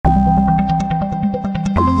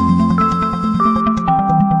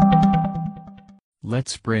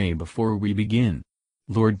Let's pray before we begin.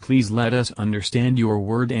 Lord, please let us understand your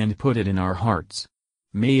word and put it in our hearts.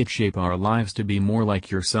 May it shape our lives to be more like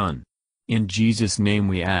your Son. In Jesus' name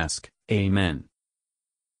we ask, Amen.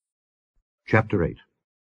 Chapter 8.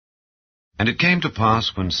 And it came to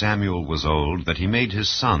pass, when Samuel was old, that he made his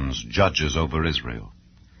sons judges over Israel.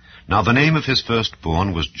 Now the name of his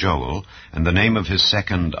firstborn was Joel, and the name of his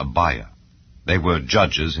second Abiah. They were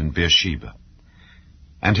judges in Beersheba.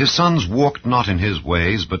 And his sons walked not in his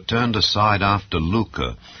ways, but turned aside after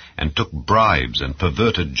lucre, and took bribes, and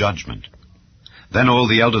perverted judgment. Then all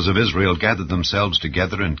the elders of Israel gathered themselves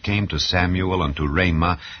together, and came to Samuel unto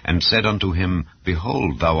Ramah, and said unto him,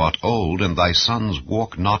 Behold, thou art old, and thy sons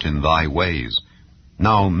walk not in thy ways.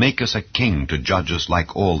 Now make us a king to judge us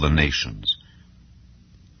like all the nations.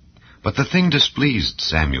 But the thing displeased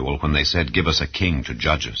Samuel when they said, Give us a king to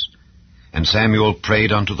judge us. And Samuel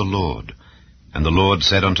prayed unto the Lord. And the Lord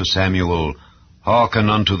said unto Samuel, Hearken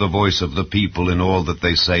unto the voice of the people in all that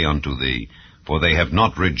they say unto thee, for they have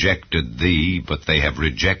not rejected thee, but they have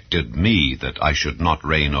rejected me, that I should not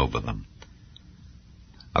reign over them.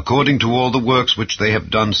 According to all the works which they have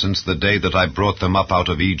done since the day that I brought them up out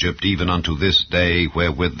of Egypt, even unto this day,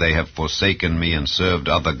 wherewith they have forsaken me and served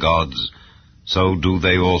other gods, so do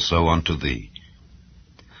they also unto thee.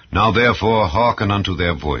 Now therefore hearken unto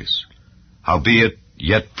their voice. Howbeit,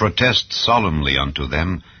 yet protest solemnly unto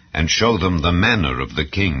them, and show them the manner of the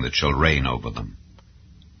king that shall reign over them.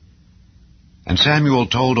 And Samuel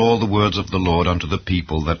told all the words of the Lord unto the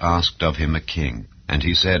people that asked of him a king. And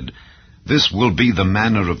he said, This will be the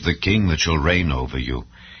manner of the king that shall reign over you.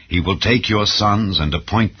 He will take your sons, and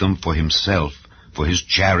appoint them for himself, for his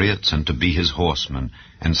chariots, and to be his horsemen,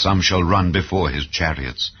 and some shall run before his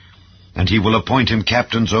chariots. And he will appoint him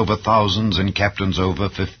captains over thousands, and captains over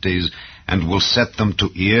 50s, and will set them to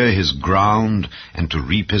ear his ground, and to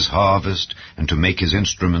reap his harvest, and to make his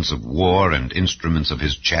instruments of war, and instruments of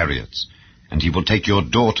his chariots. And he will take your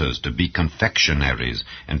daughters to be confectionaries,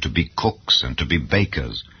 and to be cooks, and to be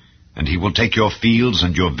bakers. And he will take your fields,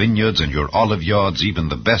 and your vineyards, and your olive yards, even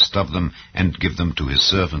the best of them, and give them to his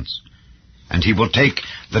servants. And he will take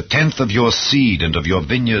the 10th of your seed and of your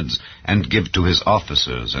vineyards, and give to his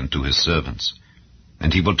officers and to his servants.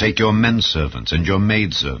 And he will take your menservants, and your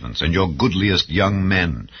maidservants, and your goodliest young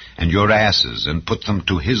men, and your asses, and put them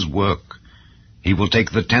to his work. He will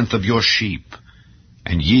take the 10th of your sheep,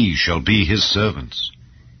 and ye shall be his servants.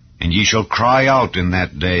 And ye shall cry out in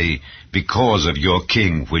that day, because of your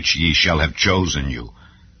king which ye shall have chosen you.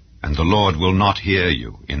 And the Lord will not hear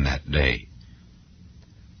you in that day.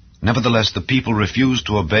 Nevertheless the people refused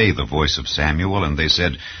to obey the voice of Samuel, and they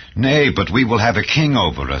said, Nay, but we will have a king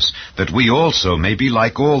over us, that we also may be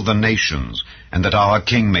like all the nations, and that our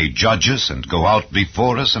king may judge us, and go out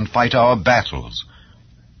before us, and fight our battles.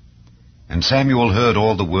 And Samuel heard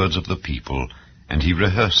all the words of the people, and he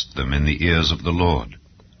rehearsed them in the ears of the Lord.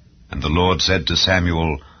 And the Lord said to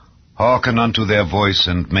Samuel, Hearken unto their voice,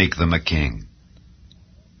 and make them a king.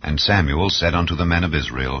 And Samuel said unto the men of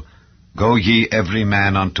Israel, Go ye every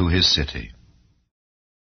man unto his city.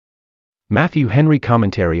 Matthew Henry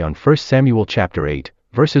Commentary on 1 Samuel chapter 8,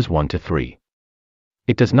 verses 1-3.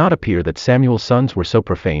 It does not appear that Samuel's sons were so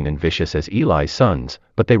profane and vicious as Eli's sons,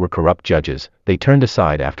 but they were corrupt judges. They turned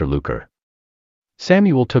aside after lucre.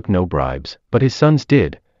 Samuel took no bribes, but his sons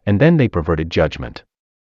did, and then they perverted judgment.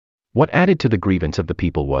 What added to the grievance of the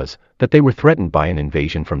people was that they were threatened by an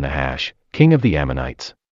invasion from Nahash, king of the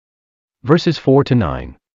Ammonites. Verses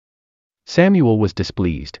 4-9. Samuel was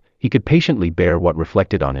displeased. He could patiently bear what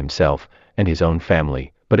reflected on himself and his own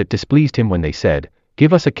family, but it displeased him when they said,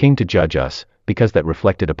 Give us a king to judge us, because that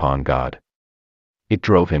reflected upon God. It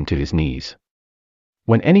drove him to his knees.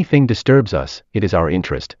 When anything disturbs us, it is our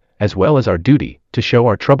interest, as well as our duty, to show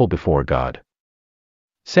our trouble before God.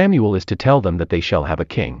 Samuel is to tell them that they shall have a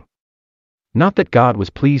king. Not that God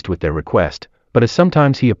was pleased with their request, but as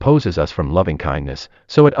sometimes he opposes us from loving kindness,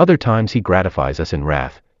 so at other times he gratifies us in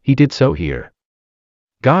wrath. He did so here.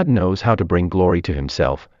 God knows how to bring glory to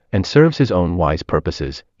himself, and serves his own wise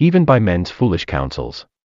purposes, even by men's foolish counsels.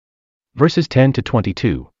 Verses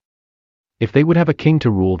 10-22. If they would have a king to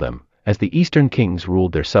rule them, as the eastern kings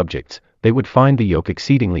ruled their subjects, they would find the yoke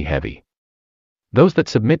exceedingly heavy. Those that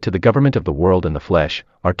submit to the government of the world and the flesh,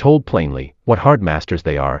 are told plainly, what hard masters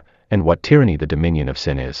they are, and what tyranny the dominion of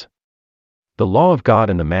sin is. The law of God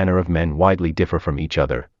and the manner of men widely differ from each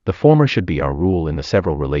other. The former should be our rule in the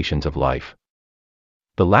several relations of life.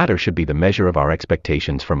 The latter should be the measure of our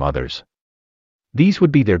expectations from others. These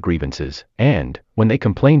would be their grievances, and, when they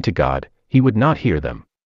complained to God, he would not hear them.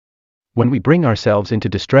 When we bring ourselves into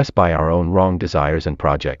distress by our own wrong desires and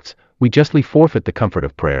projects, we justly forfeit the comfort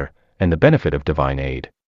of prayer, and the benefit of divine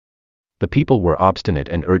aid. The people were obstinate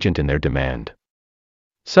and urgent in their demand.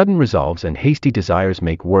 Sudden resolves and hasty desires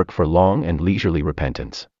make work for long and leisurely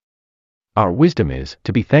repentance. Our wisdom is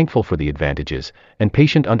to be thankful for the advantages, and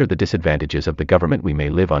patient under the disadvantages of the government we may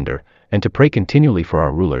live under, and to pray continually for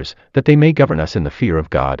our rulers, that they may govern us in the fear of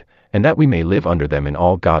God, and that we may live under them in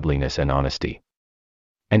all godliness and honesty.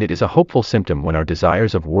 And it is a hopeful symptom when our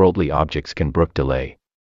desires of worldly objects can brook delay,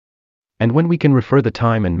 and when we can refer the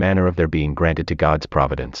time and manner of their being granted to God's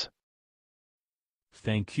providence.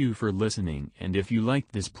 Thank you for listening, and if you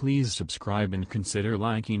liked this, please subscribe and consider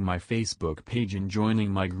liking my Facebook page and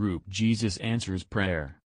joining my group Jesus Answers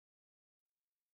Prayer.